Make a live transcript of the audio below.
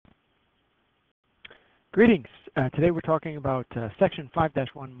Greetings. Today we're talking about section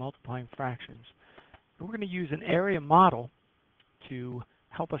 5-1, multiplying fractions. And we're going to use an area model to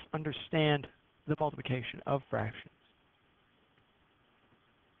help us understand the multiplication of fractions.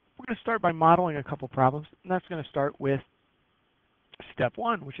 We're going to start by modeling a couple problems, and that's going to start with step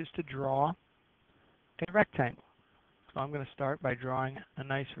 1, which is to draw a rectangle. So I'm going to start by drawing a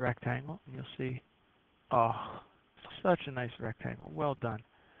nice rectangle, and you'll see, oh, such a nice rectangle. Well done.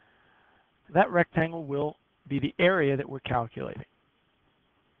 That rectangle will be the area that we're calculating.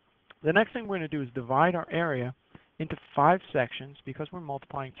 The next thing we're going to do is divide our area into 5 sections because we're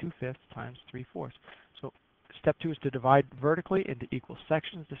multiplying 2/5 times 3/4. So step 2 is to divide vertically into equal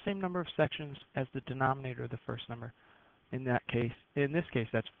sections, the same number of sections as the denominator of the first number. In this case,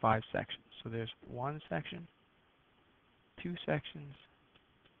 that's 5 sections. So there's 1 section, 2 sections,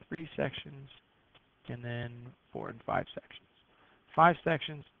 3 sections, and then 4 and 5 sections. 5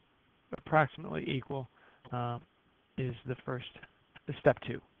 sections approximately equal is step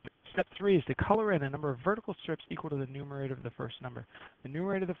 2. Step 3 is to color in a number of vertical strips equal to the numerator of the first number. The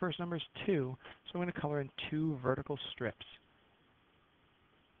numerator of the first number is 2, so I'm going to color in 2 vertical strips.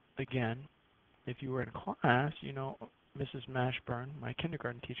 Again, if you were in class, you know Mrs. Mashburn, my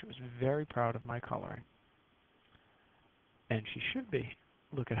kindergarten teacher, was very proud of my coloring. And she should be.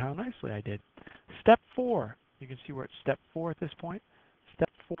 Look at how nicely I did. Step 4, you can see we're at step 4 at this point. Step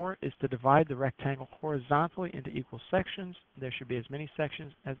 4 is to divide the rectangle horizontally into equal sections. There should be as many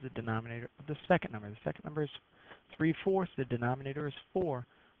sections as the denominator of the second number. The second number is 3/4. The denominator is 4.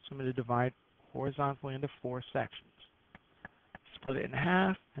 So I'm going to divide horizontally into 4 sections. Split it in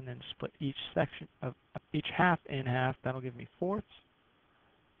half, and then split each half in half. That'll give me fourths.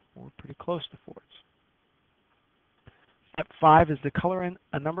 We're pretty close to fourths. Step 5 is to color in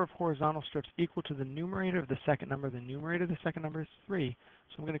a number of horizontal strips equal to the numerator of the second number. The numerator of the second number is 3,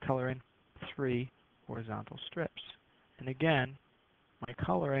 so I'm going to color in 3 horizontal strips. And again, my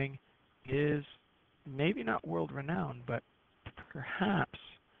coloring is maybe not world-renowned, but perhaps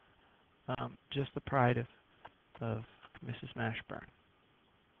just the pride of Mrs. Mashburn.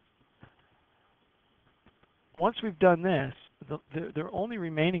 Once we've done this, the only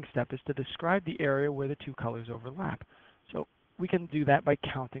remaining step is to describe the area where the 2 colors overlap. So we can do that by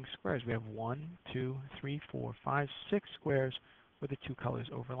counting squares. We have 1, 2, 3, 4, 5, 6 squares where the 2 colors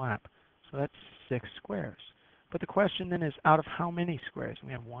overlap. So that's 6 squares. But the question then is, out of how many squares?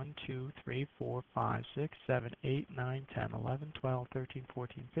 We have 1, 2, 3, 4, 5, 6, 7, 8, 9, 10, 11, 12, 13,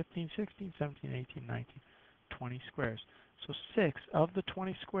 14, 15, 16, 17, 18, 19, 20 squares. So 6 of the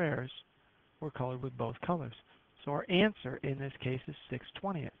 20 squares were colored with both colors. So our answer in this case is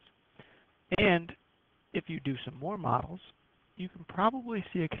 6/20. And if you do some more models, you can probably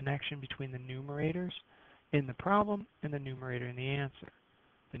see a connection between the numerators in the problem and the numerator in the answer.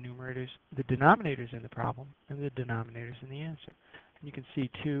 The denominators in the problem and the denominators in the answer. And you can see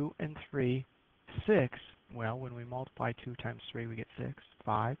 2 and 3, 6. Well, when we multiply 2 times 3, we get 6.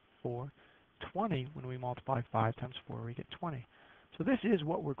 5, 4, 20. When we multiply 5 times 4, we get 20. So this is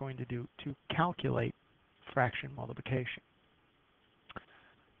what we're going to do to calculate fraction multiplication.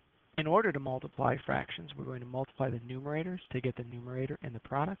 In order to multiply fractions, we're going to multiply the numerators to get the numerator in the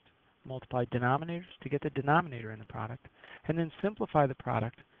product, multiply denominators to get the denominator in the product, and then simplify the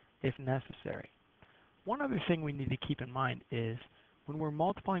product if necessary. One other thing we need to keep in mind is when we're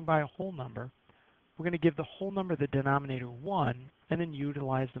multiplying by a whole number, we're going to give the whole number the denominator 1 and then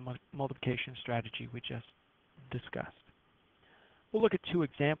utilize the multiplication strategy we just discussed. We'll look at 2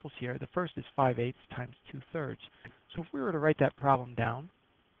 examples here. The first is 5/8 times 2/3. So if we were to write that problem down,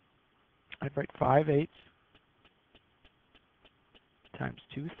 I'd write 5/8 times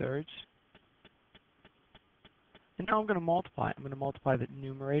 2/3. And now I'm going to multiply. I'm going to multiply the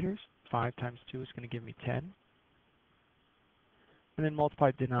numerators. 5 times 2 is going to give me 10. And then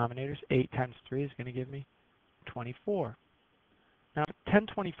multiply denominators. 8 times 3 is going to give me 24. Now,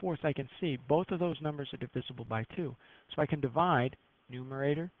 10/24, I can see both of those numbers are divisible by 2. So I can divide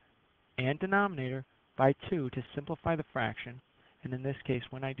numerator and denominator by 2 to simplify the fraction. And in this case,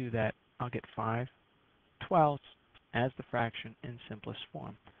 when I do that, I'll get 5/12 as the fraction in simplest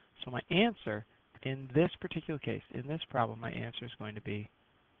form. So my answer in this particular case, in this problem, my answer is going to be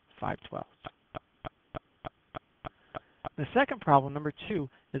 5/12. The second problem, number 2,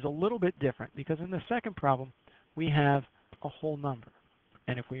 is a little bit different because in the second problem, we have a whole number.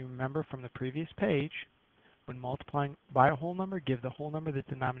 And if we remember from the previous page, when multiplying by a whole number, give the whole number the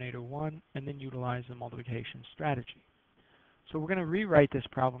denominator 1 and then utilize the multiplication strategy. So we're going to rewrite this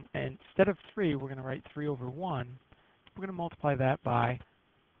problem, and instead of 3, we're going to write 3/1. We're going to multiply that by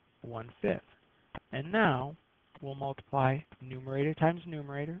 1/5. And now we'll multiply numerator times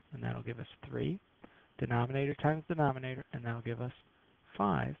numerator, and that'll give us 3. Denominator times denominator, and that'll give us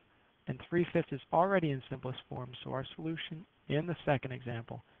 5. And 3/5 is already in simplest form, so our solution in the second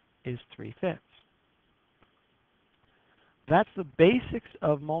example is 3/5. That's the basics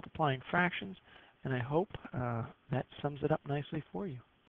of multiplying fractions, and I hope that sums it up nicely for you.